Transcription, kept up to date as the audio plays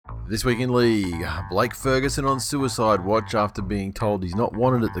This week in league, Blake Ferguson on suicide watch after being told he's not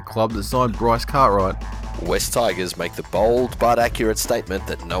wanted at the club that signed Bryce Cartwright. West Tigers make the bold but accurate statement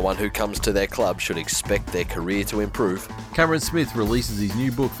that no one who comes to their club should expect their career to improve. Cameron Smith releases his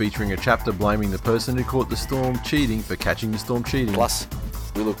new book featuring a chapter blaming the person who caught the Storm cheating for catching the Storm cheating. Plus,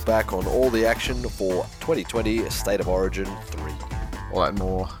 we look back on all the action for 2020 State of Origin 3. All that and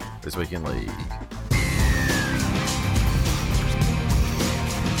more this week in league.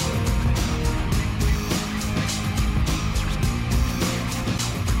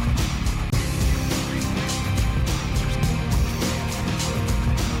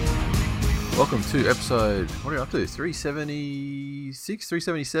 Welcome to episode, what are you up to? 376?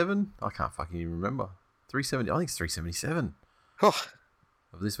 377? I can't fucking even remember. 370, I think it's 377 Oh,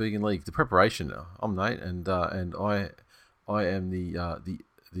 of This Week in League. The preparation. I'm Nate, and I am the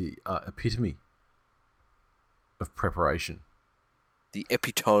epitome of preparation. the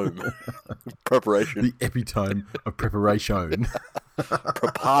epitome of preparation. The epitome of preparation.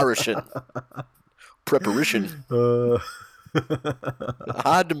 Preparation. Preparation.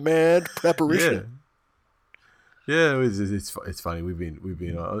 High demand preparation. Yeah, it's funny. We've been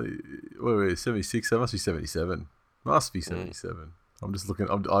what are we, 76? That must be 77. Must be 77. I'm just looking.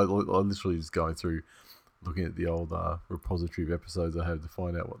 I literally just going through, looking at the old repository of episodes I have to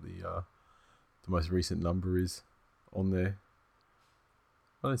find out what the most recent number is on there.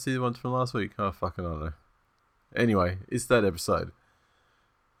 I don't see the ones from last week. Oh, fucking I don't know. Anyway, it's that episode.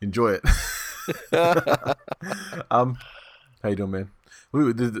 Enjoy it. How you doing, man?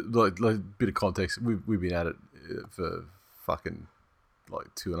 Like bit of context. We've been at it for fucking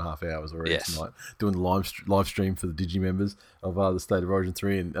like 2.5 hours already tonight, doing the live stream for the Digi members of the State of Origin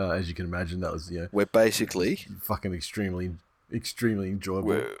 3, and as you can imagine, that was We're basically fucking extremely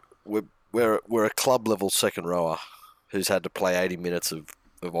enjoyable. We're a club level second rower who's had to play 80 minutes of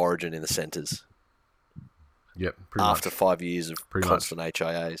Origin in the centres. Yep. After 5 years of constant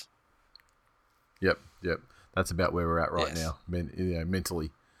HIAs. Yep. That's about where we're at right now,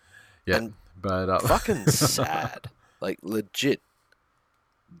 mentally. Yeah, and but fucking sad, like legit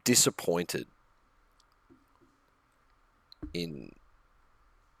disappointed in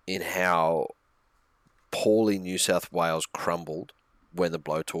how poorly New South Wales crumbled when the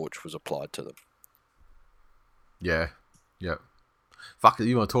blowtorch was applied to them. Yeah. Fuck it,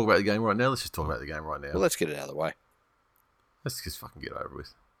 you want to talk about the game right now? Let's just talk about the game right now. Well, let's get it out of the way. Let's just fucking get over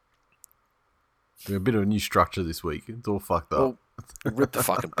with. Doing a bit of a new structure this week. It's all fucked up. Well, rip the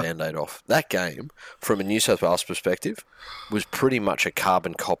fucking Band-Aid off. That game, from a New South Wales perspective, was pretty much a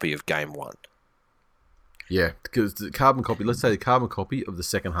carbon copy of Game 1. Yeah, because the carbon copy, let's say the carbon copy of the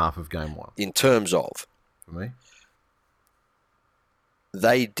second half of Game 1. In terms of, For me?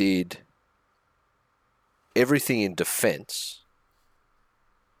 They did everything in defence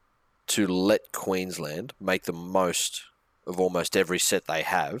to let Queensland make the most of almost every set they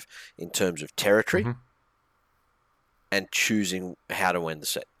have in terms of territory and choosing how to end the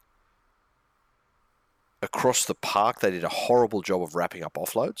set. Across the park, they did a horrible job of wrapping up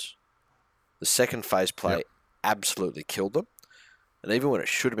offloads. The second phase play absolutely killed them. And even when it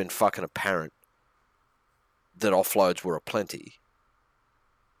should have been fucking apparent that offloads were aplenty,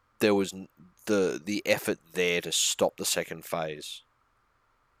 there was the effort there to stop the second phase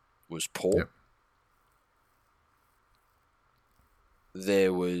was poor. Yep.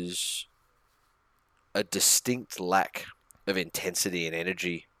 There was a distinct lack of intensity and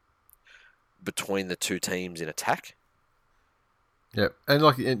energy between the two teams in attack. Yeah, and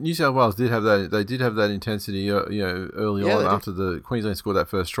like New South Wales did have that. They did have that intensity, early on after the Queensland scored that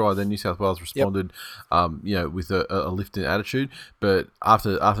first try. Then New South Wales responded, with a lift in attitude. But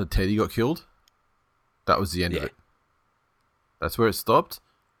after Teddy got killed, that was the end of it. That's where it stopped,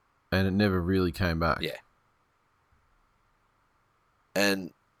 and it never really came back. Yeah.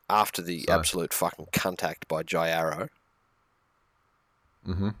 And after the absolute fucking contact by Jai Arrow.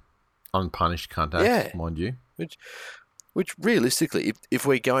 Unpunished contact, mind you. Which realistically, if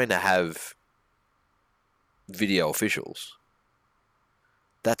we're going to have video officials,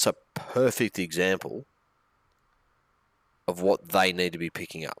 that's a perfect example of what they need to be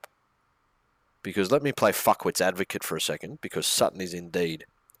picking up. Because let me play fuckwit's advocate for a second, because Sutton is indeed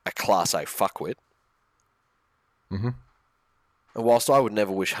a Class A fuckwit. And whilst I would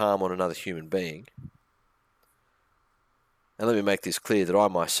never wish harm on another human being, and let me make this clear that I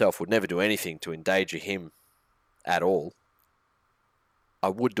myself would never do anything to endanger him at all, I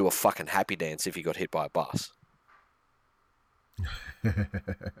would do a fucking happy dance if he got hit by a bus.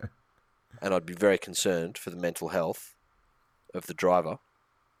 And I'd be very concerned for the mental health of the driver,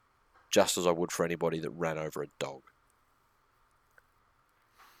 just as I would for anybody that ran over a dog.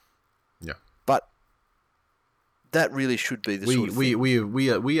 that really should be the sort of thing.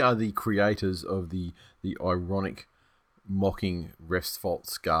 We are the creators of the ironic, mocking ref's fault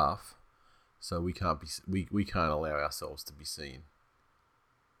scarf, so we can't allow ourselves to be seen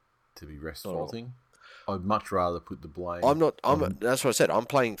to be ref's faulting. I'd much rather put the blame. That's what I said. I'm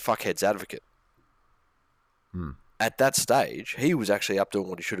playing fuckhead's advocate. At that stage, he was actually up doing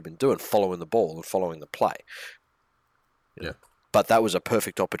what he should have been doing, following the ball and following the play. Yeah. But that was a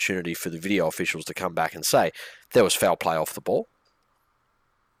perfect opportunity for the video officials to come back and say there was foul play off the ball,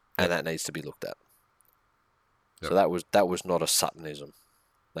 and that needs to be looked at. Yep. So that was not a Suttonism,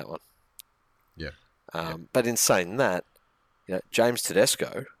 that one. Yeah. But in saying that, James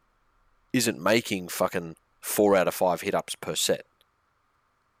Tedesco isn't making fucking 4 out of 5 hit-ups per set.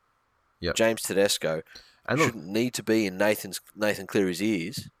 Yep. James Tedesco shouldn't need to be in Nathan Cleary's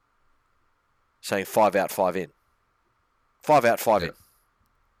ears saying 5 out, 5 in. 5 out, 5 in.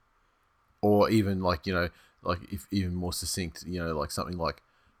 Or even like if even more succinct, like something like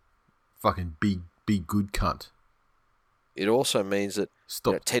fucking be good cunt. It also means that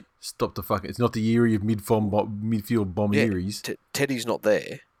stop the fucking. It's not the eerie of midfield bomb Eries. Teddy's not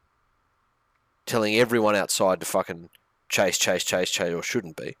there, telling everyone outside to fucking chase, or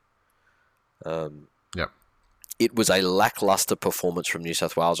shouldn't be. It was a lackluster performance from New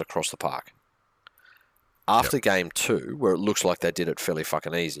South Wales across the park. After game 2, where it looks like they did it fairly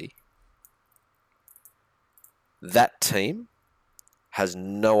fucking easy, that team has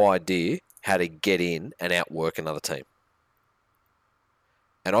no idea how to get in and outwork another team.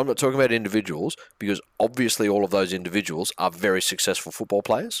 And I'm not talking about individuals, because obviously all of those individuals are very successful football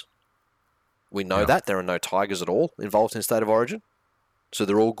players. We know that. There are no Tigers at all involved in State of Origin. So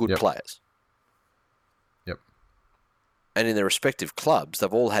they're all good players. Yep. And in their respective clubs,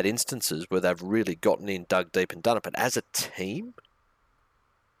 they've all had instances where they've really gotten in, dug deep and done it. But as a team,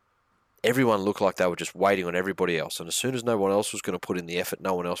 everyone looked like they were just waiting on everybody else. And as soon as no one else was going to put in the effort,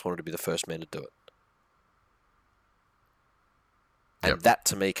 no one else wanted to be the first man to do it. And that,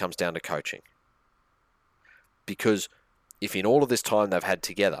 to me, comes down to coaching. Because if in all of this time they've had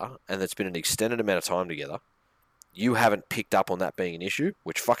together, and it's been an extended amount of time together, you haven't picked up on that being an issue,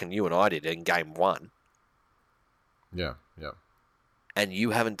 which fucking you and I did in game 1. Yeah. And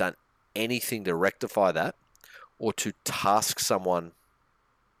you haven't done anything to rectify that or to task someone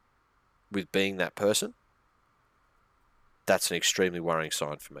with being that person, that's an extremely worrying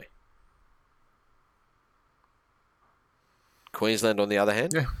sign for me. Queensland, on the other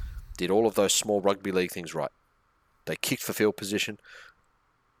hand, did all of those small rugby league things right. They kicked for field position.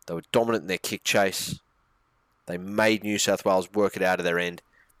 They were dominant in their kick chase. They made New South Wales work it out of their end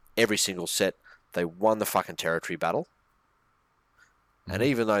every single set. They won the fucking territory battle. And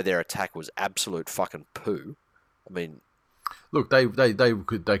even though their attack was absolute fucking poo, I mean... Look, they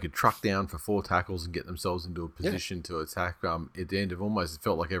could truck down for 4 tackles and get themselves into a position to attack at the end of almost, it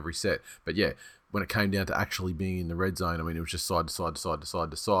felt like every set. But when it came down to actually being in the red zone, I mean, it was just side to side to side to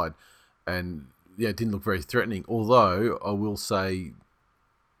side to side. And, it didn't look very threatening. Although, I will say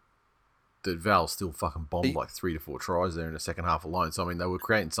that Val still fucking bombed like 3 to 4 tries there in the second half alone. So, I mean, they were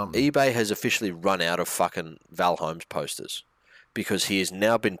creating something. eBay has officially run out of fucking Val Holmes posters because he has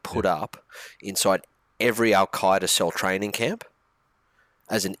now been put up inside every Al-Qaeda cell training camp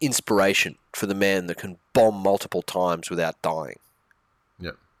as an inspiration for the man that can bomb multiple times without dying.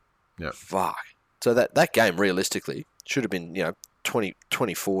 Yep. Fuck. So that game, realistically, should have been,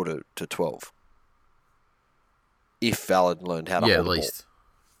 24 to 12. If Val had learned how to hold at least.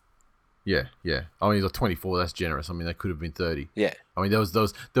 The ball. Yeah. I mean, he's like 24. That's generous. I mean, they could have been 30. Yeah. I mean, there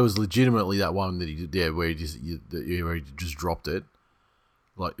was legitimately that one that he did, where he just dropped it,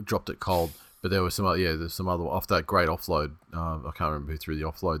 like dropped it cold. But there was there's some other off that great offload. I can't remember who threw the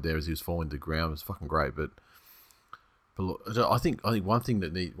offload there as he was falling to the ground. It was fucking great. But look, I think one thing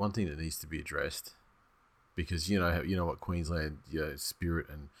that needs to be addressed, because you know what Queensland spirit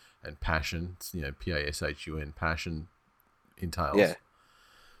and passion, PASHUN passion entails. Yeah.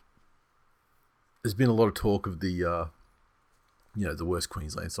 There's been a lot of talk of the the worst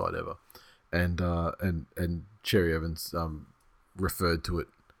Queensland side ever, and Cherry Evans referred to it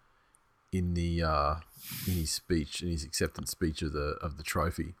in his speech, in his acceptance speech of the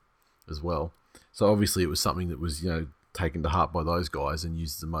trophy as well. So obviously it was something that was taken to heart by those guys and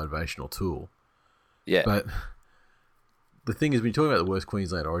used as a motivational tool. Yeah. But the thing is, when you're talking about the worst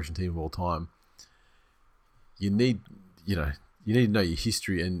Queensland Origin team of all time, you need to know your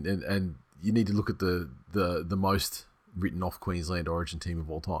history and you need to look at the most written off Queensland Origin team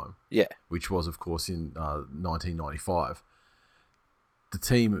of all time. Yeah. Which was, of course, in 1995. The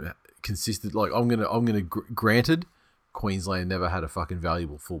team consisted, like, granted, Queensland never had a fucking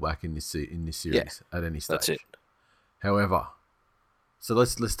valuable fullback in this series at any stage. That's it. However, so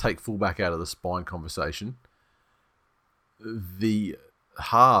let's take fullback out of the spine conversation. The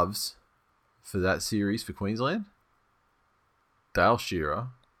halves for that series for Queensland, Dale Shearer,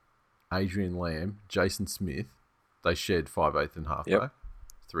 Adrian Lamb, Jason Smith, they shared 5/8 and halfback. Yep.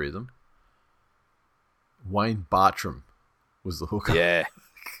 3 of them. Wayne Bartram was the hooker. Yeah.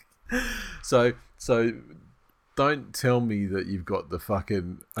 So don't tell me that you've got a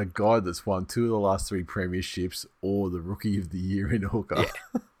guy that's won 2 of the last 3 premierships or the rookie of the year in a hooker. Yeah.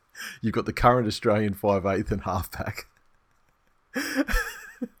 You've got the current Australian 5/8 and halfback.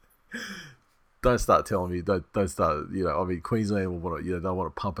 Don't start telling me. Don't start. I mean, Queensland will want to. They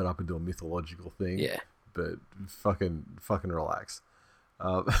want to pump it up into a mythological thing. Yeah. But fucking relax.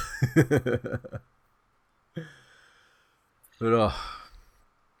 But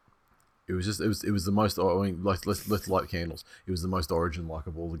it was the most. I mean, let's light candles. It was the most Origin like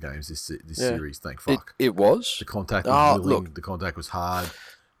of all the games this series. Thank fuck. It was. The contact was willing. Look. The contact was hard.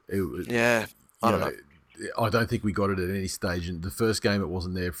 I don't know. I don't think we got it at any stage. In the first game, it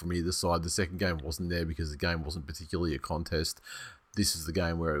wasn't there from either side. The second game wasn't there because the game wasn't particularly a contest. This is the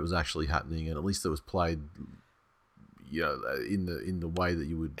game where it was actually happening, and at least it was played, in the way that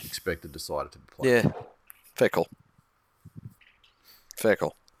you would expect a decider to be played. Yeah, fair call.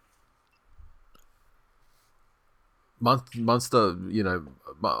 Munster,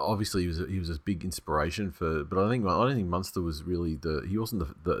 obviously he was a big inspiration but I don't think Munster was really he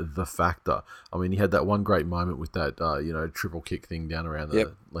wasn't the factor. I mean, he had that one great moment with that triple kick thing down around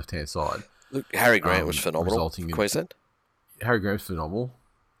the left hand side. Look, Harry Grant was phenomenal for Queensland. Harry Grant's phenomenal.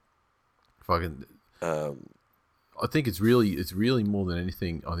 Fucking. I think it's really more than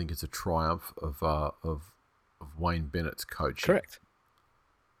anything. I think it's a triumph of Wayne Bennett's coaching. Correct.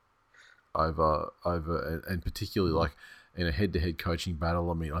 Over and particularly like in a head-to-head coaching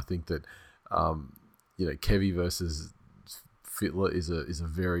battle. I mean, I think that Kevy versus Fittler is a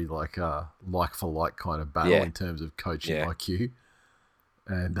very like for like kind of battle in terms of coaching IQ,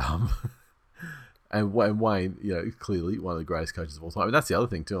 and and Wayne, clearly one of the greatest coaches of all time. And that's the other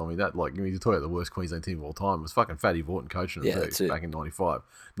thing too. I mean, that you talk about the worst Queensland team of all time, it was fucking Fatty Vaughton coaching them back in '95,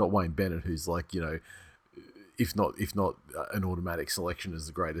 not Wayne Bennett, who's like if not an automatic selection as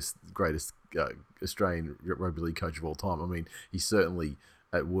the greatest Australian rugby league coach of all time. I mean, he's certainly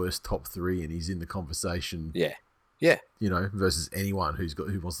at worst top 3, and he's in the conversation. Yeah. Versus anyone who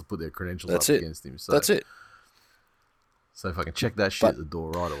wants to put their credentials against him. So that's it. So if I can check that shit at the door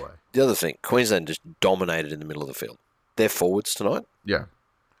right away. The other thing, Queensland just dominated in the middle of the field. Their forwards tonight,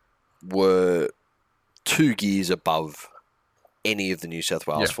 were 2 gears above any of the New South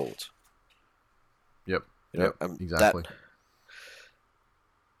Wales forwards. Yep. Exactly.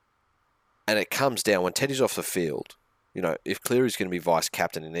 And it comes down when Teddy's off the field. If Cleary's going to be vice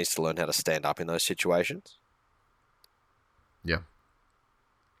captain, he needs to learn how to stand up in those situations. Yeah.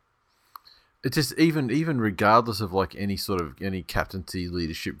 It's just even regardless of like any captaincy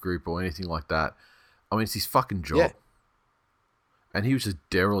leadership group or anything like that. I mean, it's his fucking job. Yeah. And he was just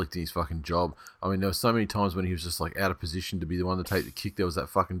derelict in his fucking job. I mean, there were so many times when he was just like out of position to be the one to take the kick. There was that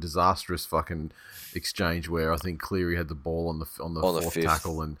fucking disastrous fucking exchange where I think Cleary had the ball on the fourth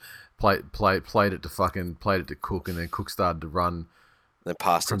tackle and played it to Cook, and then Cook started to run. Then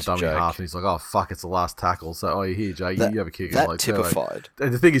passed from it to dummy Jake. half, and he's like, "Oh fuck, it's the last tackle." So, here, Jake, you have a kick. That like, typified.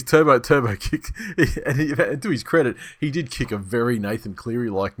 And the thing is, Turbo kicked, and to his credit, he did kick a very Nathan Cleary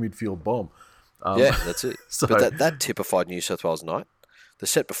like midfield bomb. That's it. But that typified New South Wales night. The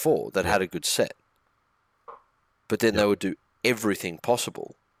set before that had a good set, but then they would do everything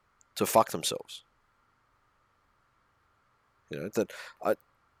possible to fuck themselves.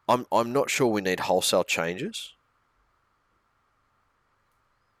 I'm not sure we need wholesale changes.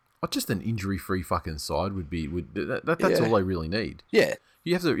 Just an injury-free fucking side that's all they really need. Yeah.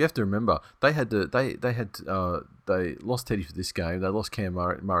 You have to remember they lost Teddy for this game. They lost Cam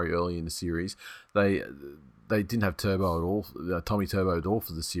Murray early in the series. They didn't have Turbo at all, Tommy Turbo at all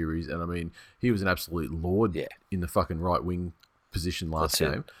for the series, and I mean he was an absolute lord in the fucking right wing position last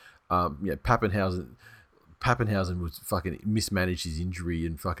game. Pappenhausen was fucking mismanaged his injury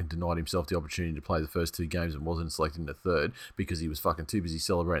and fucking denied himself the opportunity to play the first 2 games and wasn't selected in the third because he was fucking too busy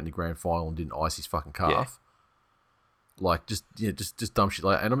celebrating the grand final and didn't ice his fucking calf. Like just dumb shit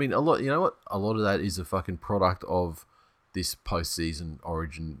like that. And I mean a lot of that is a fucking product of this postseason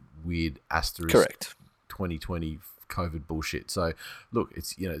Origin weird asterisk Correct 2020 COVID bullshit. So look,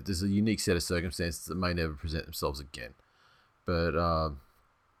 it's there's a unique set of circumstances that may never present themselves again. But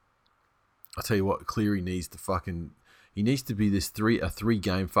I tell you what, Cleary needs to be this 3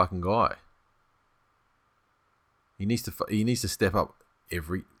 game fucking guy. He needs to step up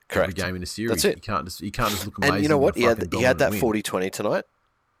every Correct. game in a series. That's it. You can't just look amazing. And you know what? He had that 40-20 tonight.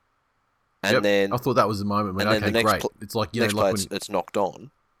 And then I thought that was the moment when, okay, great. It's like, next like play it's knocked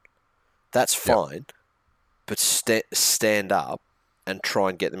on. That's fine. But stand up and try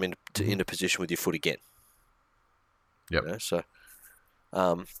and get them into position with your foot again. Yep. You know, so,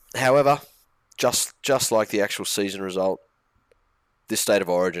 however, just like the actual season result, this State of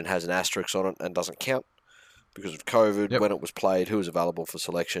Origin has an asterisk on it and doesn't count because of COVID, when it was played, who was available for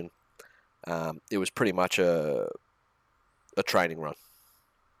selection. It was pretty much a training run.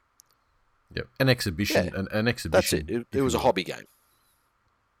 Yep, an exhibition. Yeah. An exhibition. That's it. It was a hobby game.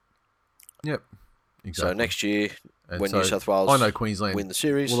 Yep, exactly. So next year, and when so New South Wales I know Queensland win the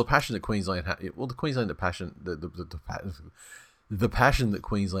series, well, the passion that Queensland the passion that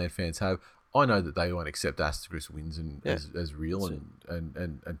Queensland fans have, I know that they won't accept Asterisk wins as real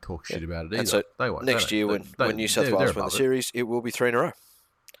and talk shit about it either. And so they won't. Next year, when New South Wales win the series, it will be 3 in a row.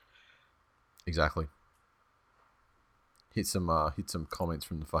 Exactly. Hit some comments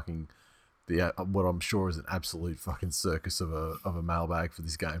from what I'm sure is an absolute fucking circus of a mailbag for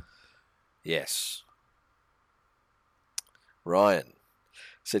this game. Yes. Ryan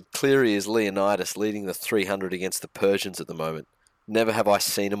said Cleary is Leonidas leading the 300 against the Persians at the moment. Never have I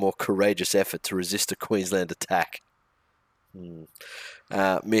seen a more courageous effort to resist a Queensland attack.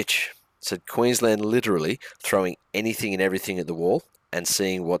 Mitch said Queensland literally throwing anything and everything at the wall and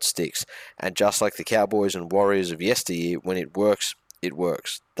seeing what sticks. And just like the Cowboys and Warriors of yesteryear, when it works, it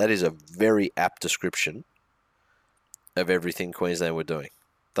works. That is a very apt description of everything Queensland were doing.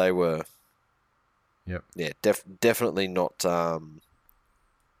 They were... Yep. Yeah, definitely not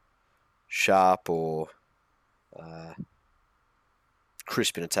sharp or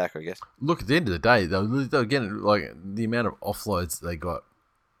crisp in attack, I guess. Look, at the end of the day, they'll again, like the amount of offloads they got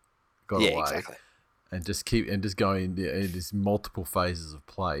away, exactly. and just going in these multiple phases of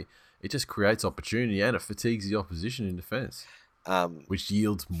play. It just creates opportunity and it fatigues the opposition in defence, which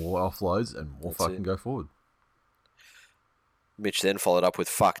yields more offloads and more fucking go forward. Mitch then followed up with,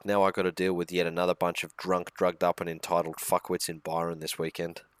 fuck, now I got to deal with yet another bunch of drunk, drugged up and entitled fuckwits in Byron this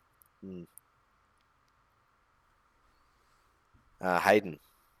weekend. Hayden.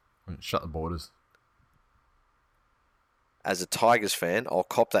 Shut the borders. As a Tigers fan, I'll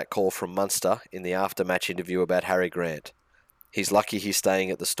cop that call from Munster in the after-match interview about Harry Grant. He's lucky he's staying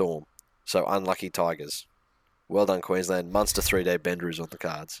at the Storm. So unlucky Tigers. Well done, Queensland. Munster 3-day bender is on the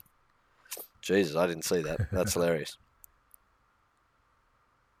cards. Jesus, I didn't see that. That's hilarious.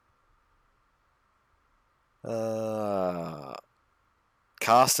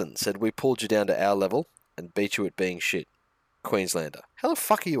 Carsten said, we pulled you down to our level and beat you at being shit. Queenslander. How the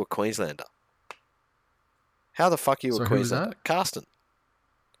fuck are you a Queenslander? How the fuck are you a Queenslander? Carsten.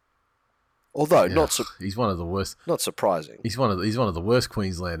 Although he's one of the worst. Not surprising. He's one of the worst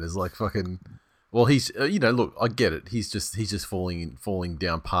Queenslanders. Like fucking. Well, he's look, I get it. He's just falling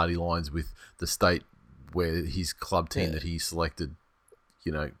down party lines with the state where his club team that he selected,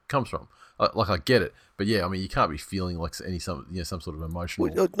 comes from. I get it, but yeah, I mean, you can't be feeling like some sort of emotional.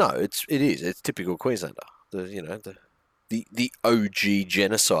 Well, no, it is. It's typical Queenslander. The OG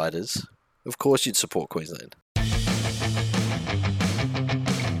genociders. Of course, you'd support Queensland.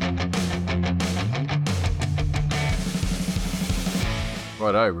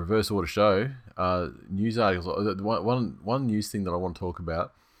 Righto, reverse order show. News articles. One news thing that I want to talk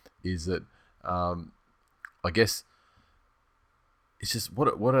about is that I guess it's just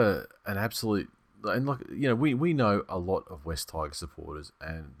what an absolute, and like we know a lot of West Tigers supporters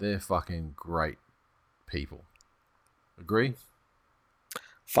and they're fucking great people. Agree?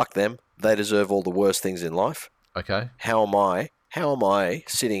 Fuck them. They deserve all the worst things in life. Okay. How am I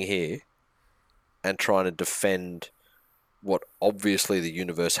sitting here and trying to defend what obviously the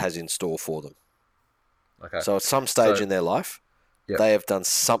universe has in store for them? Okay. So at some stage in their life, they have done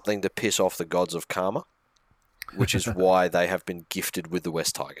something to piss off the gods of karma, which is why they have been gifted with the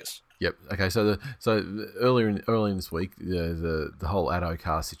West Tigers. Yep. Okay. So earlier in this week, the whole Addo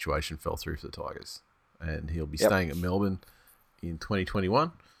Carr situation fell through for the Tigers, and he'll be staying at Melbourne in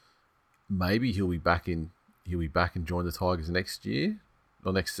 2021. Maybe he'll be back and join the Tigers next year,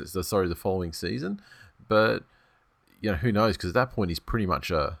 or the following season. But who knows? Because at that point, he's pretty much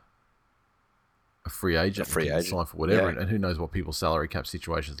a free agent. Sign for whatever, and who knows what people's salary cap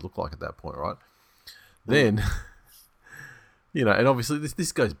situations look like at that point, right? Then, and obviously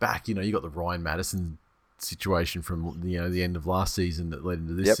this goes back. You got the Ryan Madison situation from the end of last season that led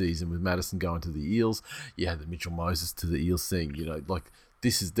into this season with Madison going to the Eels. You had the Mitchell Moses to the Eels thing. Like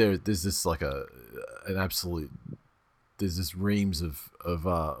this is there's this like an absolute. There's this reams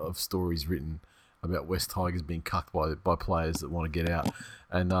of stories written about West Tigers being cucked by players that want to get out.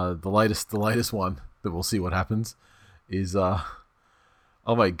 And the latest one that we'll see what happens is I'll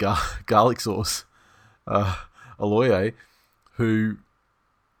make garlic sauce, Aloye, who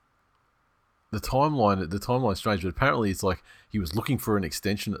the timeline's strange, but apparently it's like he was looking for an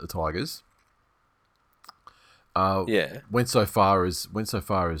extension at the Tigers. Went so far as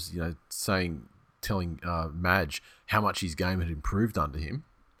telling Madge how much his game had improved under him,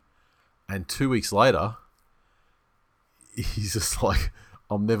 and 2 weeks later, he's just like,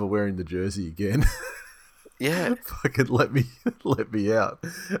 "I'm never wearing the jersey again." Yeah, fucking let me out,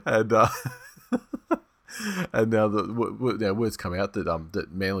 and and now now words come out that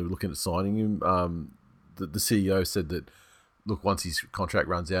Manly were looking at signing him. The CEO said that, look, once his contract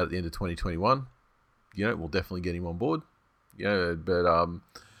runs out at the end of 2021, we'll definitely get him on board.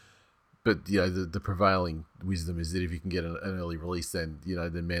 But the prevailing wisdom is that if you can get an early release, then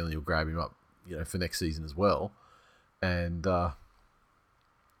then Manly will grab him up, for next season as well, and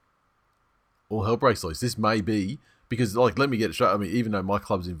all hell breaks loose. This may be because, like, let me get it straight. I mean, even though my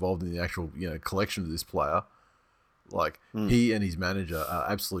club's involved in the actual collection of this player, like he and his manager are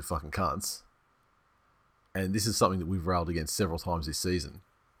absolute fucking cunts, and this is something that we've railed against several times this season.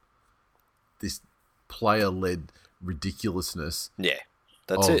 This player-led ridiculousness. Yeah,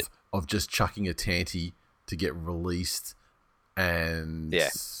 that's it. Of just chucking a tanty to get released, and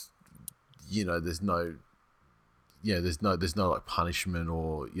there's no like punishment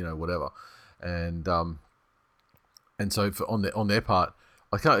or whatever, and so on their part,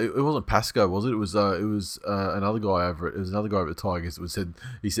 I can't. It wasn't Pascoe, was it? It was another guy over it. It was another guy over at the Tigers that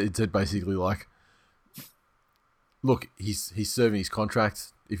said basically like, look, he's serving his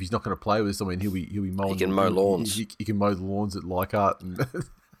contract. If he's not going to play with us, I mean, he'll be mowing. He can mow lawns. He can mow the lawns at Leichhardt, and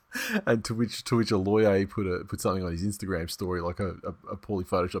and to which a lawyer put something on his Instagram story, like a poorly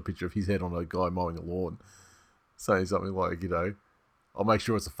photoshopped picture of his head on a guy mowing a lawn, saying something like, I'll make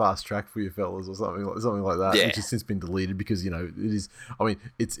sure it's a fast track for you fellas, or something like that, which has since been deleted because it is. I mean,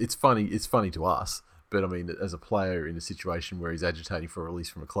 it's funny to us, but I mean, as a player in a situation where he's agitating for a release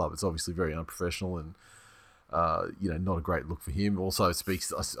from a club, it's obviously very unprofessional and not a great look for him. Also, I think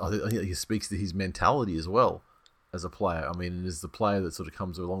it speaks to his mentality as well as a player. I mean, as the player that sort of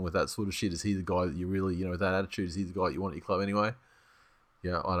comes along with that sort of shit, is he the guy that you really, with that attitude, is he the guy that you want at your club anyway?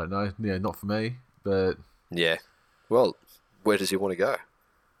 Yeah, I don't know. Yeah, not for me, but yeah. Well, where does he want to go?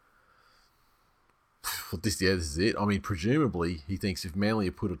 Well, this is it. I mean, presumably, he thinks if Manly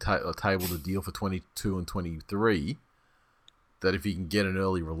had put a table the deal for 22 and 23, that if he can get an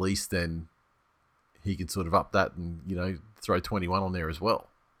early release, then he can sort of up that and, throw 21 on there as well.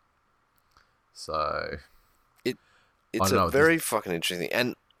 So it's a very fucking interesting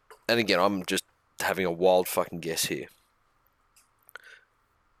thing. And again, I'm just having a wild fucking guess here.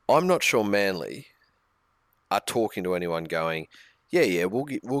 I'm not sure Manly are talking to anyone going, yeah,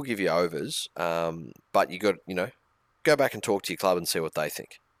 we'll give you overs, but you got, go back and talk to your club and see what they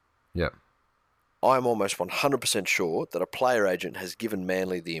think. Yeah. I'm almost 100% sure that a player agent has given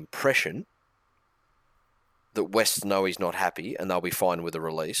Manly the impression that West know he's not happy and they'll be fine with a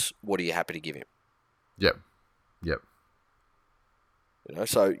release. What are you happy to give him? Yep.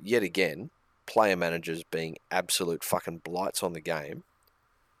 So yet again, player managers being absolute fucking blights on the game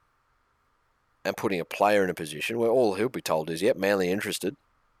and putting a player in a position where all he'll be told is, yep, Manly interested,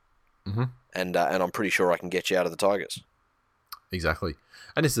 and I'm pretty sure I can get you out of the Tigers. Exactly.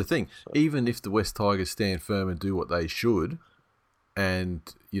 And it's the thing, even if the West Tigers stand firm and do what they should and,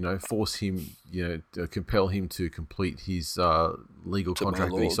 force him, compel him to complete his legal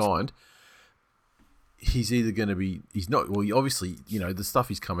contract that he signed, he's either going to be... He's not... Well, obviously, the stuff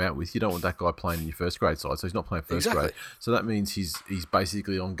he's come out with, you don't want that guy playing in your first grade side, so he's not playing first grade. So that means he's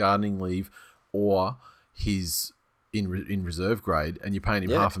basically on gardening leave or he's in reserve grade and you're paying him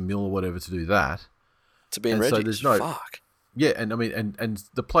 $500,000 or whatever to do that. To be in Reggie. So there's no... Fuck. Yeah, and I mean, and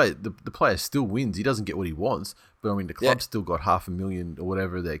the player still wins. He doesn't get what he wants, but I mean, the club's still got $500,000 or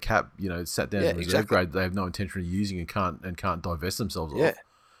whatever their cap, sat down in reserve grade. They have no intention of using and can't divest themselves of.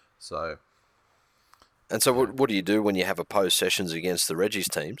 So, and so what do you do when you have opposed sessions against the Reggie's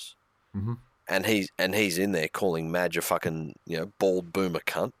teams, and he's in there calling Madge a fucking bald boomer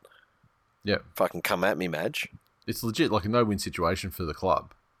cunt? Yeah, fucking come at me, Madge. It's legit like a no-win situation for the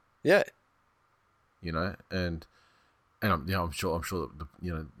club. Yeah, and I'm sure that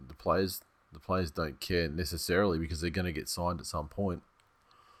the players don't care necessarily because they're going to get signed at some point.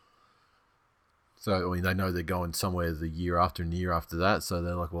 So I mean, they know they're going somewhere the year after and year after that. So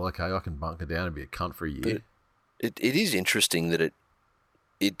they're like, well, okay, I can bunker down and be a cunt for a year. But it is interesting that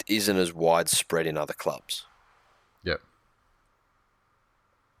it isn't as widespread in other clubs. Yep.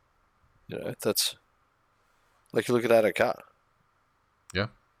 You know, that's like you look at Adokar. Yeah.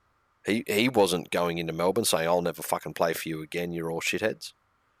 He wasn't going into Melbourne saying, "I'll never fucking play for you again. You're all shitheads."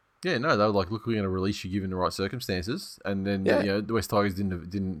 Yeah, no, they were like, look, we're going to release you given the right circumstances, and then Yeah. the West Tigers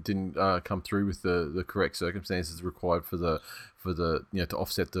didn't come through with the correct circumstances required for the to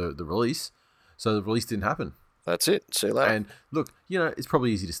offset the release, so the release didn't happen. That's it. See you later. And look, it's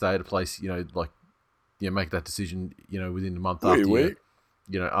probably easy to stay at a place, make that decision, within a month after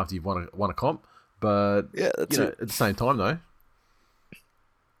after you've won a comp, but Yeah, that's it. at the same time though,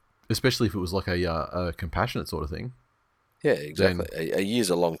 especially if it was like a compassionate sort of thing. Yeah, exactly. A year's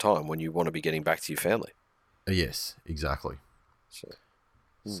a long time when you want to be getting back to your family. Yes, exactly.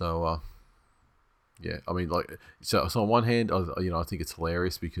 So, yeah, I mean, like, so on one hand, I think it's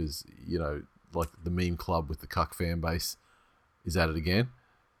hilarious because, like the meme club with the cuck fan base is at it again.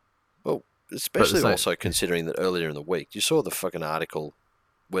 Well, especially also considering that earlier in the week, you saw the fucking article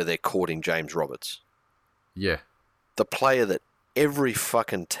where they're courting James Roberts. Yeah. The player that every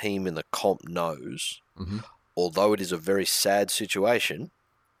fucking team in the comp knows, although it is a very sad situation,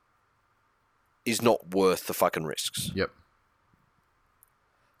 is not worth the fucking risks. Yep.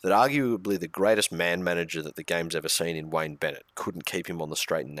 That arguably the greatest man manager that the game's ever seen in Wayne Bennett couldn't keep him on the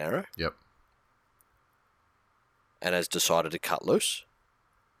straight and narrow. Yep. And has decided to cut loose.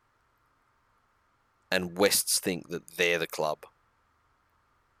 And Wests think that they're the club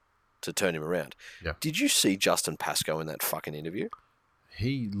to turn him around. Yeah. Did you see Justin Pascoe in that fucking interview?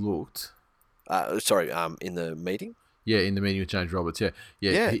 He looked... in the meeting? Yeah, in the meeting with James Roberts,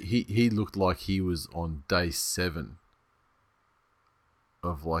 yeah. He looked like he was on day 7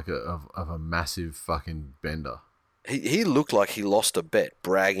 of like of a massive fucking bender. He looked like he lost a bet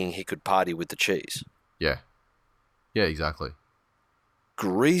bragging he could party with the cheese. Yeah. Yeah, exactly.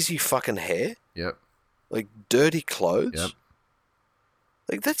 Greasy fucking hair. Yep. Like dirty clothes. Yep.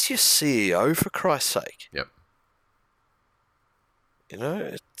 Like that's your CEO for Christ's sake. Yep.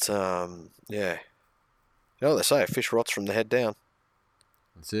 It's yeah. You know what they say, fish rots from the head down.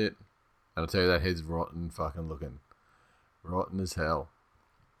 That's it. And I'll tell you that head's rotten fucking looking. Rotten as hell.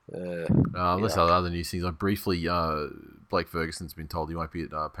 Let's have other news things. Like briefly, Blake Ferguson's been told he won't be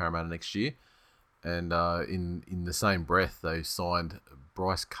at Parramatta next year. And in the same breath, they signed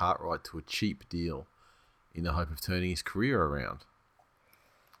Bryce Cartwright to a cheap deal in the hope of turning his career around.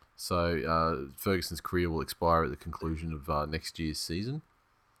 So Ferguson's career will expire at the conclusion of next year's season.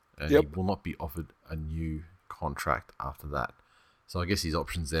 And he will not be offered a new contract after that. So I guess his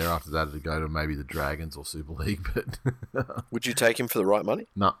options there after that are to go to maybe the Dragons or Super League. But would you take him for the right money?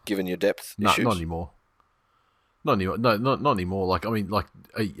 No. Given your depth issues? Not anymore. Not anymore. No, not anymore. Like, I mean, like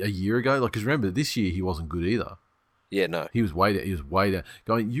a year ago. Like, because remember, this year he wasn't good either. Yeah, no. He was way down.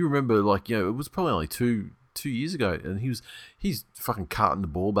 Going, you remember, like, it was probably only two years ago, and he's fucking carting the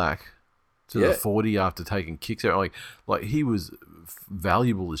ball back to the 40 after taking kicks out. Like he was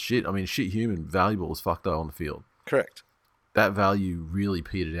valuable as shit. I mean, shit human, valuable as fuck though on the field. Correct. That value really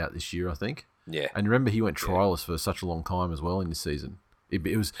petered out this year, I think. Yeah. And remember, he went trialist for such a long time as well in this season. He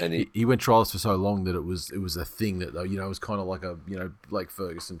went trialist for so long that it was a thing that it was kind of like a Blake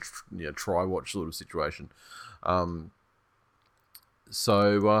Ferguson try watch sort of situation.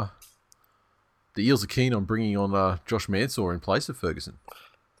 So the Eels are keen on bringing on Josh Mansour in place of Ferguson.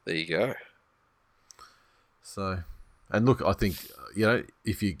 There you go. So, and look, I think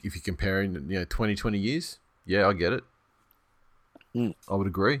if you're comparing 20 years, yeah, I get it. I would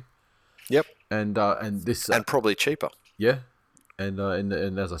agree. Yep. And this and probably cheaper. Yeah. And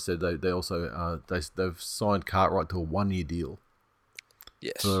as I said, they also they've signed Cartwright to a 1-year deal.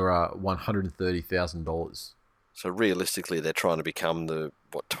 Yes. For $130,000. So realistically, they're trying to become the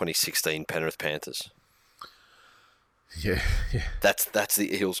 2016 Penrith Panthers. Yeah. That's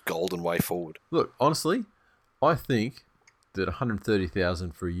the Eels' golden way forward. Look, honestly, I think that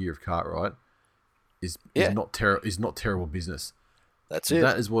 $130,000 for a year of Cartwright is not terrible business. That's it.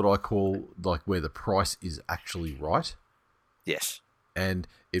 That is what I call like where the price is actually right. Yes. And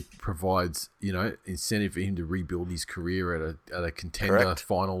it provides, incentive for him to rebuild his career at a contender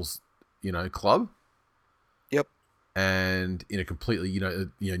finals, club. Yep. And in a completely,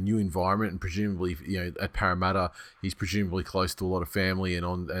 new environment, and presumably, at Parramatta, he's presumably close to a lot of family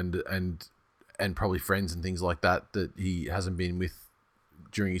and probably friends and things like that he hasn't been with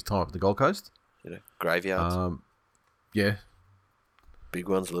during his time at the Gold Coast. Graveyards. Yeah. Big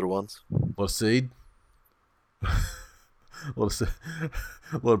ones, little ones. A lot of seed. a lot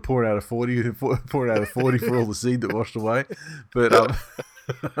of pouring out of 40 for all the seed that washed away. But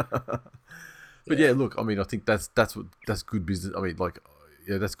but yeah, look, I mean, I think that's good business. I mean,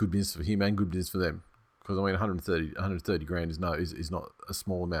 that's good business for him and good business for them. Because I mean, 130 grand is not a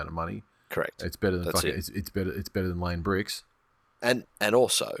small amount of money. Correct. It's better than That's fucking. it. It's better than laying bricks. And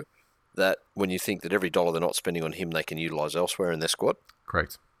also that when you think that every dollar they're not spending on him, they can utilise elsewhere in their squad.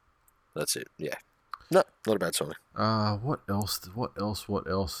 Correct. That's it. Yeah. No, not a bad signing. What else?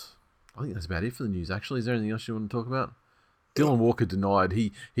 I think that's about it for the news. Actually, is there anything else you want to talk about? Dylan Walker denied.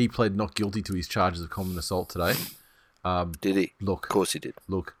 He pled not guilty to his charges of common assault today. Did he? Look, Of course he did.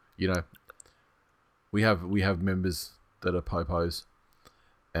 Look, we have members that are popos,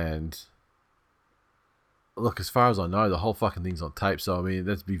 and look, as far as I know, the whole fucking thing's on tape. So I mean,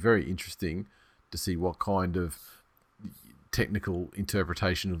 that'd be very interesting to see what kind of technical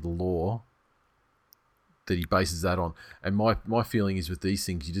interpretation of the law that he bases that on. And my feeling is with these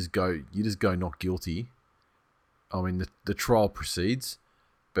things, you just go not guilty. I mean, the trial proceeds,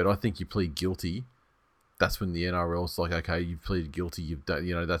 but I think you plead guilty. That's when the NRL's like, okay, you've pleaded guilty. You've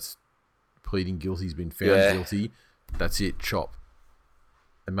done, that's pleading guilty. Has been found guilty. That's it. Chop.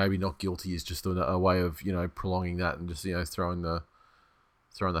 And maybe not guilty is just a way of prolonging that and just throwing the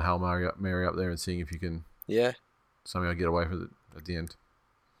Hail Mary up there and seeing if you can somehow get away with it at the end.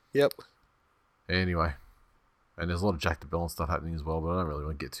 Yep. Anyway, and there's a lot of Jack the Bell stuff happening as well, but I don't really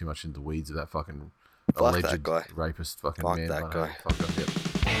want to get too much into the weeds of that fucking alleged that guy. Rapist fucking Fuck man. that guy. Fuck him, yep.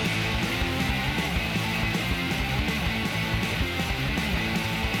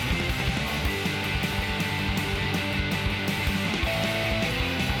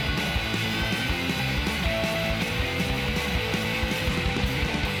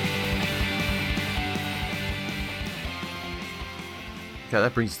 Okay,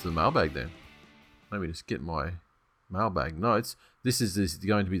 that brings us to the mailbag then. Let me just get my mailbag notes. This is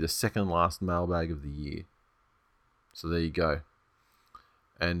going to be the second last mailbag of the year. So there you go.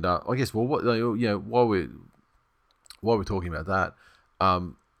 And I guess while we're talking about that,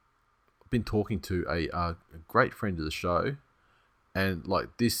 I've been talking to a great friend of the show, and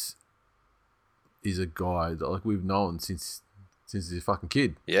this is a guy that we've known since he's a fucking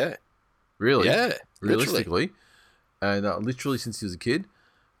kid. Yeah. Really. Yeah. Realistically. Literally. And literally since he was a kid,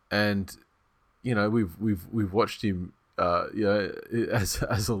 and we've watched him.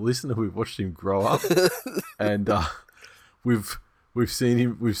 As a listener, we've watched him grow up, and we've seen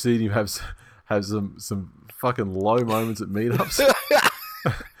him have some fucking low moments at meetups,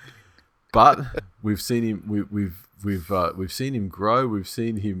 but we've seen him we've seen him grow. We've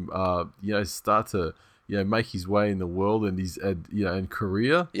seen him start to make his way in the world and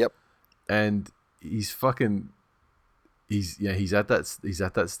career. Yep. And he's at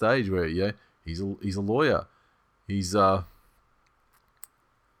that stage where he's a lawyer. He's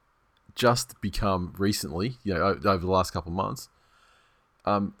just become recently, over the last couple of months,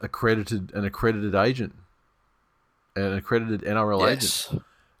 an accredited agent, an accredited NRL agent,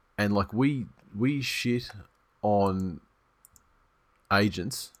 and we shit on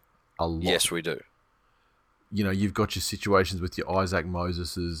agents a lot. Yes, we do. You've got your situations with your Isaac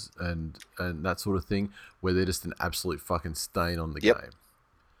Moseses and that sort of thing where they're just an absolute fucking stain on the game.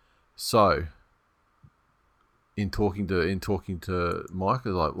 So, in talking to Mike, I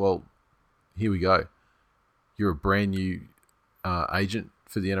was like, well, here we go. You're a brand new agent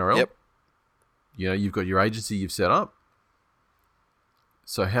for the NRL. Yep. You've got your agency you've set up.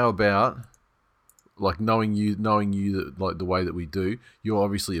 So how about knowing you that the way that we do, you're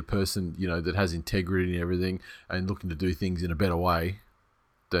obviously a person that has integrity and everything, and looking to do things in a better way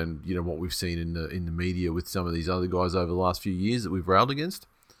than what we've seen in the media with some of these other guys over the last few years that we've railed against.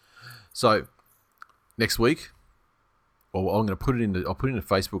 So next week, well, I'm going to put it in I'll put it in a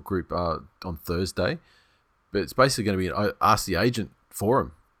Facebook group on Thursday, but it's basically going to be an Ask the Agent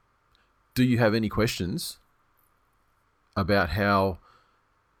forum. Do you have any questions about how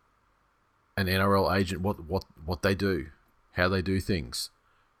an NRL agent, what they do, how they do things,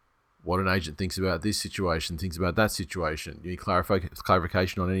 what an agent thinks about this situation, thinks about that situation, you need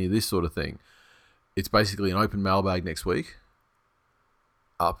clarification on any of this sort of thing? It's basically an open mailbag next week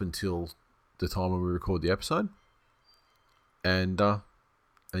up until the time when we record the episode. And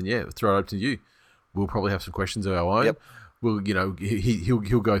yeah, throw it up to you. We'll probably have some questions of our own. Yep. We'll,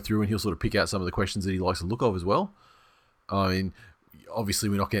 he'll go through and he'll sort of pick out some of the questions that he likes to look of as well. I mean, obviously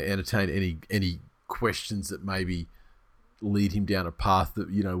we're not going to entertain any questions that maybe lead him down a path that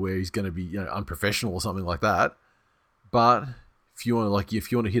where he's going to be unprofessional or something like that. But if you want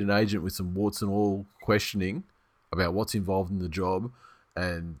to hit an agent with some warts and all questioning about what's involved in the job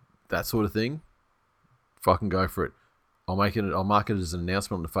and that sort of thing, fucking go for it. I'll mark it as an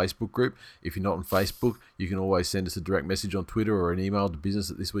announcement on the Facebook group. If you're not on Facebook, you can always send us a direct message on Twitter or an email to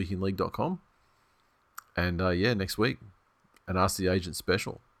business@thisweekinleague.com. And next week, an Ask the Agent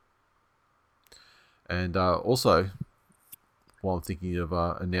special. And also, while I'm thinking of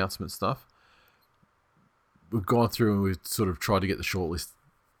announcement stuff, we've gone through and we've sort of tried to get the shortlist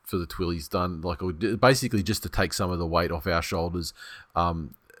for the Twillies done, like basically just to take some of the weight off our shoulders,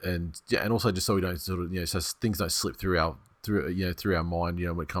 and also just so we don't sort of so things don't slip through our mind,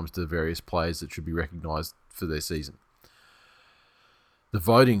 when it comes to various players that should be recognised for their season. The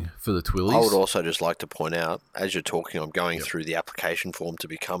voting for the Twillies. I would also just like to point out, as you're talking, I'm going through the application form to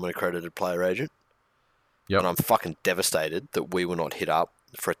become an accredited player agent. Yep. And I'm fucking devastated that we were not hit up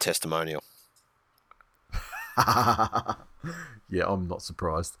for a testimonial. Yeah, I'm not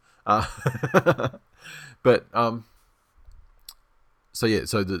surprised. But so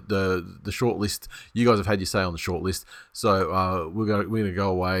the short list. You guys have had your say on the short list. So we're gonna go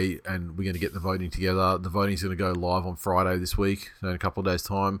away and we're gonna get the voting together. The voting's gonna go live on Friday this week, so in a couple of days'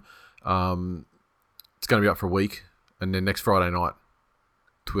 time. It's gonna be up for a week, and then next Friday night,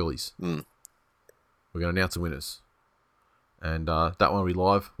 Twillies. We're gonna announce the winners, and that one will be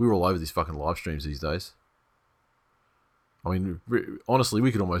live. We're all over these fucking live streams these days. I mean, honestly,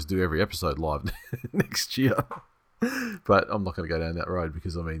 we could almost do every episode live next year. But I'm not going to go down that road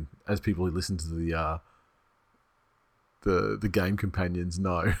because, I mean, as people who listen to the game companions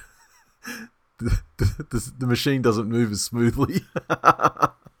know, the machine doesn't move as smoothly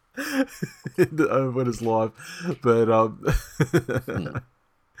when it's live.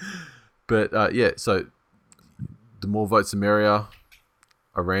 But yeah, so the more votes, the merrier.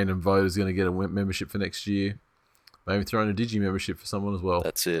 A random vote is going to get a membership for next year. Maybe throw in a Digi membership for someone as well.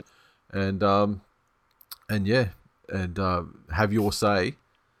 That's it. And have your say.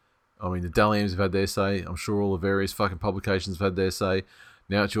 I mean, the Dalians have had their say. I'm sure all the various fucking publications have had their say.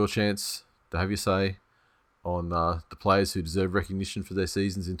 Now it's your chance to have your say on the players who deserve recognition for their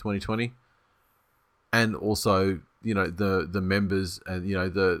seasons in 2020. And also, the members and,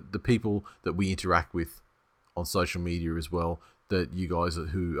 the people that we interact with on social media as well, that you guys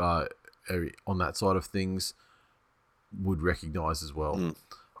who are on that side of things would recognise as well.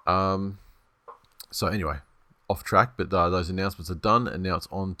 So anyway, off track, but those announcements are done, and now it's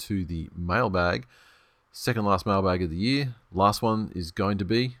on to the mailbag. Second last mailbag of the year. Last one is going to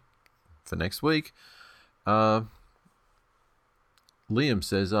be for next week. Liam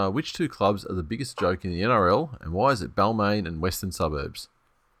says, which two clubs are the biggest joke in the NRL, and why is it Balmain and Western Suburbs?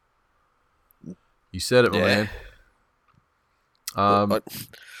 You said it, my man.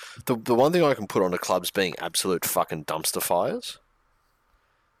 The one thing I can put on the clubs being absolute fucking dumpster fires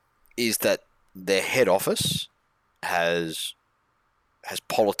is that their head office has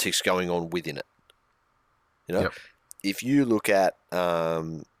politics going on within it. Yep. If you look at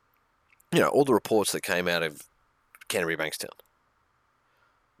all the reports that came out of Canterbury Bankstown,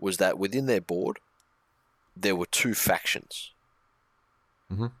 was that within their board there were two factions.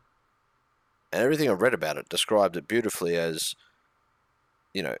 Mm-hmm. And everything I've read about it described it beautifully as,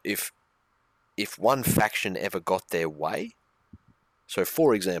 if one faction ever got their way. So,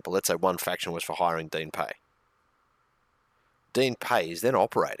 for example, let's say one faction was for hiring Dean Pay. Dean Pay is then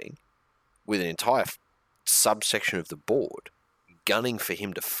operating with an entire subsection of the board gunning for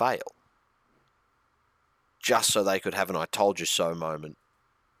him to fail, just so they could have an "I told you so" moment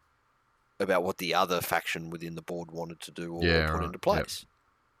about what the other faction within the board wanted to do or put into place. Yep.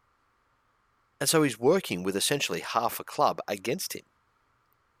 And so he's working with essentially half a club against him.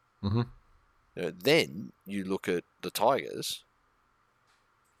 Mm-hmm. Then you look at the Tigers,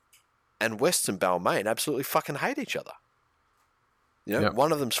 and West and Balmain absolutely fucking hate each other. Yep.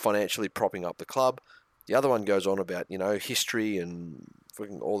 One of them's financially propping up the club. The other one goes on about, history and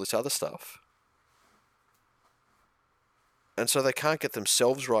fucking all this other stuff. And so they can't get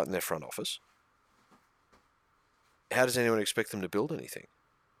themselves right in their front office. How does anyone expect them to build anything?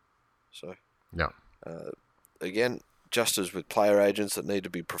 So, yeah. Again, just as with player agents that need to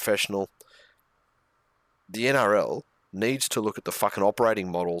be professional, the NRL needs to look at the fucking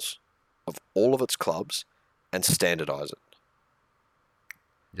operating models of all of its clubs and standardise it.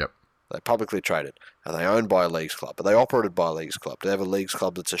 Yep. They're publicly traded, and they're owned by a leagues club, but they operated by a leagues club. They have a leagues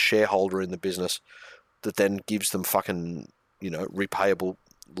club that's a shareholder in the business that then gives them fucking, repayable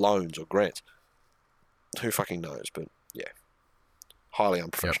loans or grants. Who fucking knows? But yeah, highly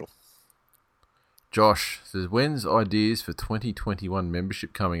unprofessional. Yep. Josh says, when's ideas for 2021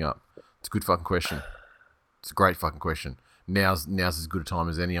 membership coming up? It's a good fucking question. It's a great fucking question. Now's as good a time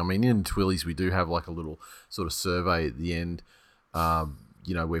as any. I mean, in Twillies, we do have like a little sort of survey at the end,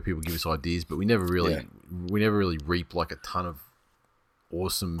 where people give us ideas, but we never really reap like a ton of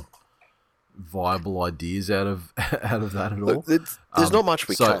awesome, viable ideas out of that at all. Look, there's not much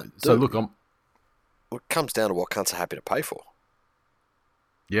we can't do. So look, it comes down to what cunts are happy to pay for.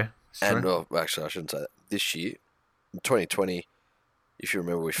 Yeah. And actually, I shouldn't say that. This year, in 2020, if you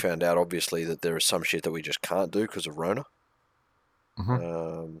remember, we found out obviously that there is some shit that we just can't do because of Rona.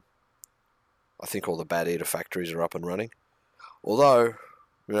 Mm-hmm. I think all the bad eater factories are up and running. Although,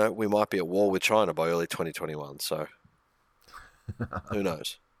 we might be at war with China by early 2021, so who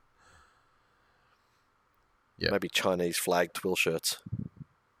knows? Yeah. Maybe Chinese flag twill shirts.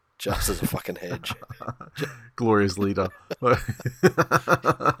 Just as a fucking hedge. Glorious leader.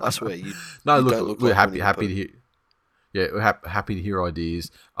 I swear, you No, don't look, look we're like happy to hear. Yeah, we're happy to hear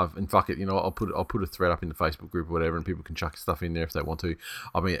ideas. And fuck it, I'll put a thread up in the Facebook group or whatever, and people can chuck stuff in there if they want to.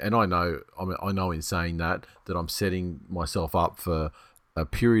 I know in saying that I'm setting myself up for a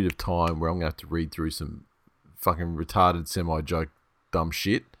period of time where I'm gonna have to read through some fucking retarded semi-joke dumb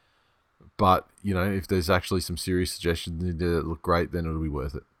shit. But if there's actually some serious suggestions in there that look great, then it'll be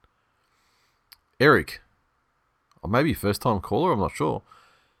worth it. Eric, or maybe first time caller, I'm not sure.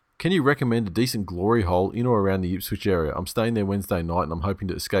 Can you recommend a decent glory hole in or around the Ipswich area? I'm staying there Wednesday night and I'm hoping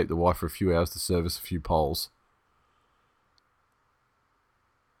to escape the wife for a few hours to service a few poles.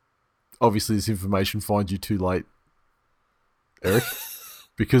 Obviously, this information finds you too late, Eric,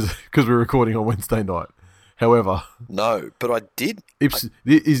 because we're recording on Wednesday night. However, no, but I did. Is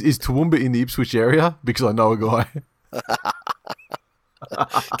Toowoomba in the Ipswich area? Because I know a guy.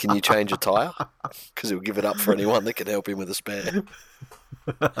 Can you change a tyre? Because he'll give it up for anyone that can help him with a spare.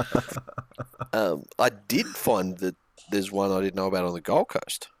 I did find that there's one I didn't know about on the Gold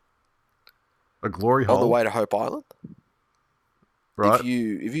Coast. A glory hole? On the way to Hope Island. Right.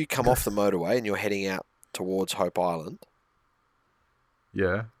 If you come off the motorway and you're heading out towards Hope Island.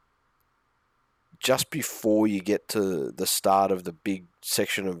 Yeah. Just before you get to the start of the big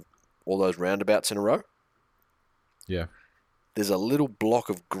section of all those roundabouts in a row. Yeah. There's a little block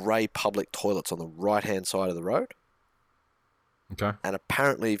of grey public toilets on the right-hand side of the road. Okay. And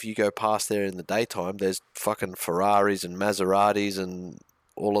apparently if you go past there in the daytime, there's fucking Ferraris and Maseratis and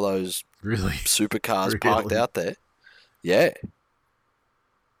all of those supercars parked out there. Yeah.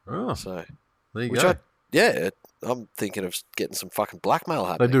 Oh. So, there you go. I'm thinking of getting some fucking blackmail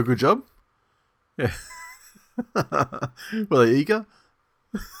happening. They do a good job? Yeah. Were they eager?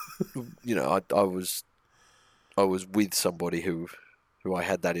 I was with somebody who I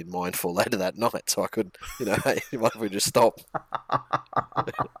had that in mind for later that night, so I could, hey, why don't we just stop?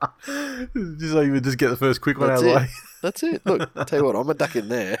 Just so you would just get the first quick one out of the way. That's it. Look, I'll tell you what, I'm going to duck in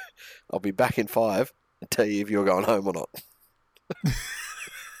there. I'll be back in 5 and tell you if you're going home or not.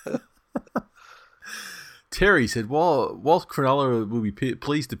 Terry said, whilst Cronulla will be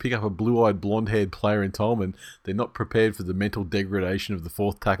pleased to pick up a blue-eyed, blonde-haired player in Tolman, they're not prepared for the mental degradation of the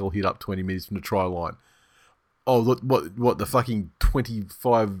fourth tackle hit up 20 minutes from the try line. Oh, look, what the fucking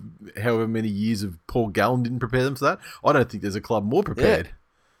 25, however many years of Paul Gallen didn't prepare them for that? I don't think there's a club more prepared.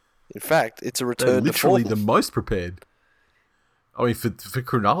 Yeah. In fact, it's a return they're literally to form. the most prepared. I mean, for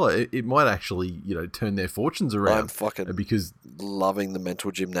Cronulla, it might actually, turn their fortunes around. I'm fucking loving the mental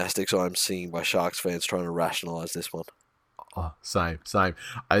gymnastics I'm seeing by Sharks fans trying to rationalise this one. Oh, same.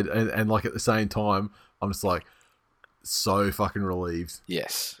 And like at the same time, I'm just like so fucking relieved.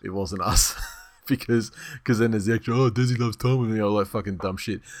 Yes. It wasn't us. because then there's the extra, Desi loves Tom and all that fucking dumb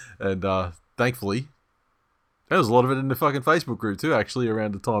shit. And thankfully, there was a lot of it in the fucking Facebook group too, actually,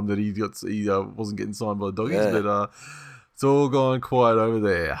 around the time that he wasn't getting signed by the Doggies. Yeah. But it's all gone quiet over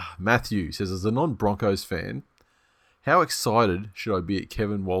there. Matthew says, as a non-Broncos fan, how excited should I be at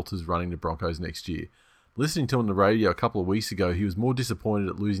Kevin Walters running the Broncos next year? Listening to him on the radio a couple of weeks ago, he was more disappointed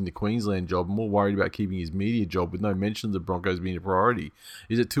at losing the Queensland job and more worried about keeping his media job with no mention of the Broncos being a priority.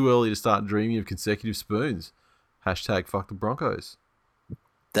 Is it too early to start dreaming of consecutive spoons? # fuck the Broncos.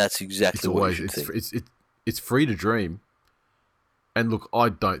 That's exactly what you should think. It's free to dream. And look, I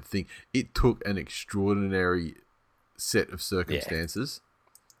don't think it took an extraordinary set of circumstances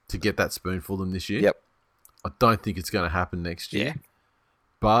to get that spoon for them this year. Yep. I don't think it's going to happen next year. Yeah.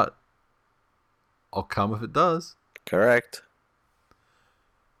 But I'll come if it does. Correct.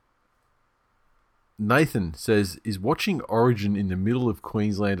 Nathan says, is watching Origin in the middle of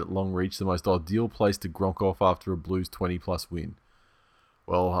Queensland at Longreach the most ideal place to gronk off after a Blues 20-plus win?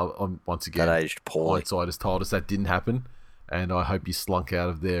 Well, I'm once again, that aged poorly. Hindsight has told us that didn't happen, and I hope you slunk out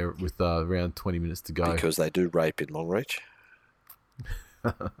of there with around 20 minutes to go. Because they do rape in Longreach.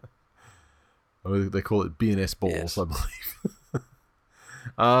 They call it BNS balls, yes. I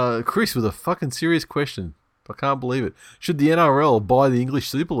believe. Chris with a fucking serious question. I can't believe it. Should the NRL buy the English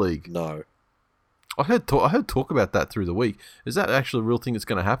Super League? No. I heard talk about that through the week. Is that actually a real thing that's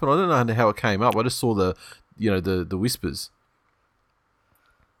going to happen? I don't know how it came up. I just saw the whispers.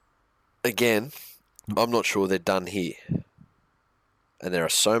 Again, I'm not sure they're done here. And there are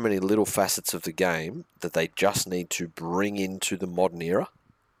so many little facets of the game that they just need to bring into the modern era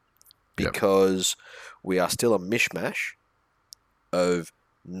because we are still a mishmash of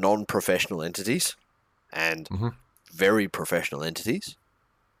non-professional entities and very professional entities,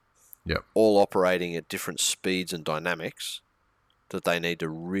 all operating at different speeds and dynamics that they need to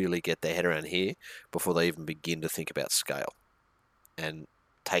really get their head around here before they even begin to think about scale and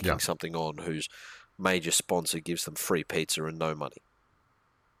taking something on whose major sponsor gives them free pizza and no money.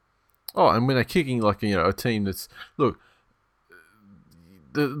 Oh, and when they're kicking like, you know, a team that's... Look,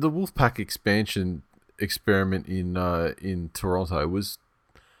 the Wolfpack expansion experiment in Toronto was...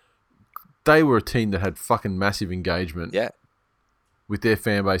 They were a team that had fucking massive engagement with their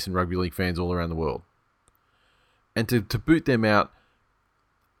fan base and rugby league fans all around the world. And to boot them out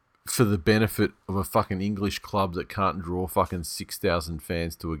for the benefit of a fucking English club that can't draw fucking 6,000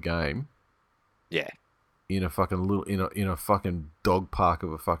 fans to a game... Yeah. In a fucking little in a fucking dog park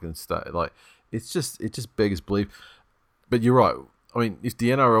of a fucking state, like it just beggars belief. But you're right. I mean, if the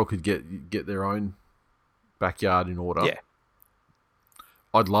NRL could get their own backyard in order,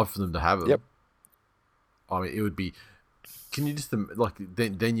 I'd love for them to have it. Yep. I mean, it would be. Can you just like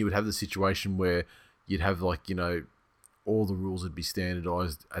then you would have the situation where you'd have like, you know, all the rules would be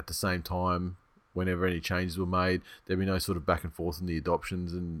standardized at the same time. Whenever any changes were made, there'd be no sort of back and forth in the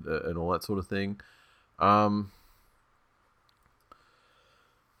adoptions and all that sort of thing.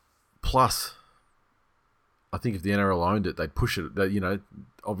 Plus, I think if the NRL owned it, they'd push it. They, you know,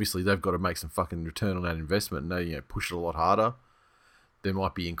 obviously they've got to make some fucking return on that investment, and they, you know, push it a lot harder. There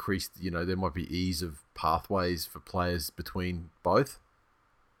might be increased, you know, there might be ease of pathways for players between both,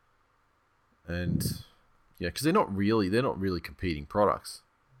 and because they're not really competing products.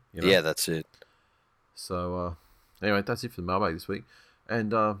 You know? Yeah, that's it. So, anyway, that's it for the mailbag this week.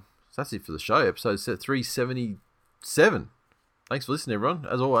 And that's it for the show. Episode 377. Thanks for listening, everyone.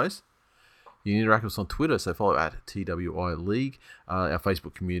 As always, you can interact with us on Twitter, so follow at TWI League. Our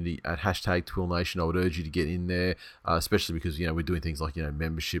Facebook community at #TwillNation. I would urge you to get in there, especially because, you know, we're doing things like, you know,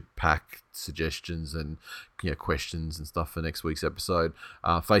 membership pack suggestions and, you know, questions and stuff for next week's episode.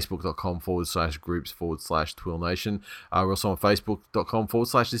 Facebook.com/groups/TwillNation. We're also on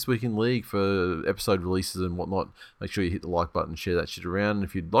Facebook.com/This Week in League for episode releases and whatnot. Make sure you hit the like button and share that shit around. And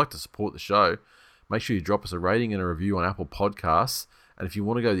if you'd like to support the show, make sure you drop us a rating and a review on Apple Podcasts. And if you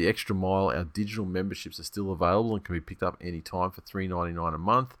want to go the extra mile, our digital memberships are still available and can be picked up anytime for $3.99 a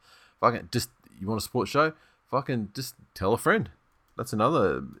month. Fucking just, you want to support the show? Fucking just tell a friend. That's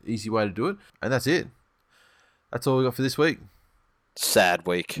another easy way to do it. And that's it. That's all we got for this week. Sad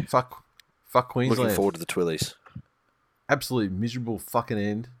week. Fuck Queensland. Looking forward to the Twillies. Absolutely miserable fucking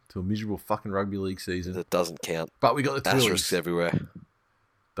end to a miserable fucking rugby league season. That doesn't count. But we got the Twillies. Asterisks everywhere.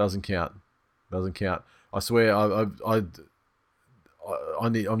 Doesn't count. I swear, I'm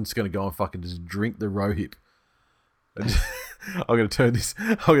just gonna go and fucking just drink the Rohip. I'm gonna turn this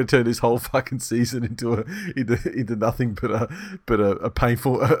whole fucking season into nothing but a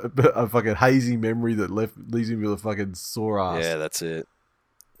painful, a fucking hazy memory that leaves me with a fucking sore ass. Yeah, that's it.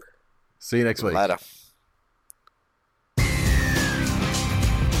 See you next week. Later.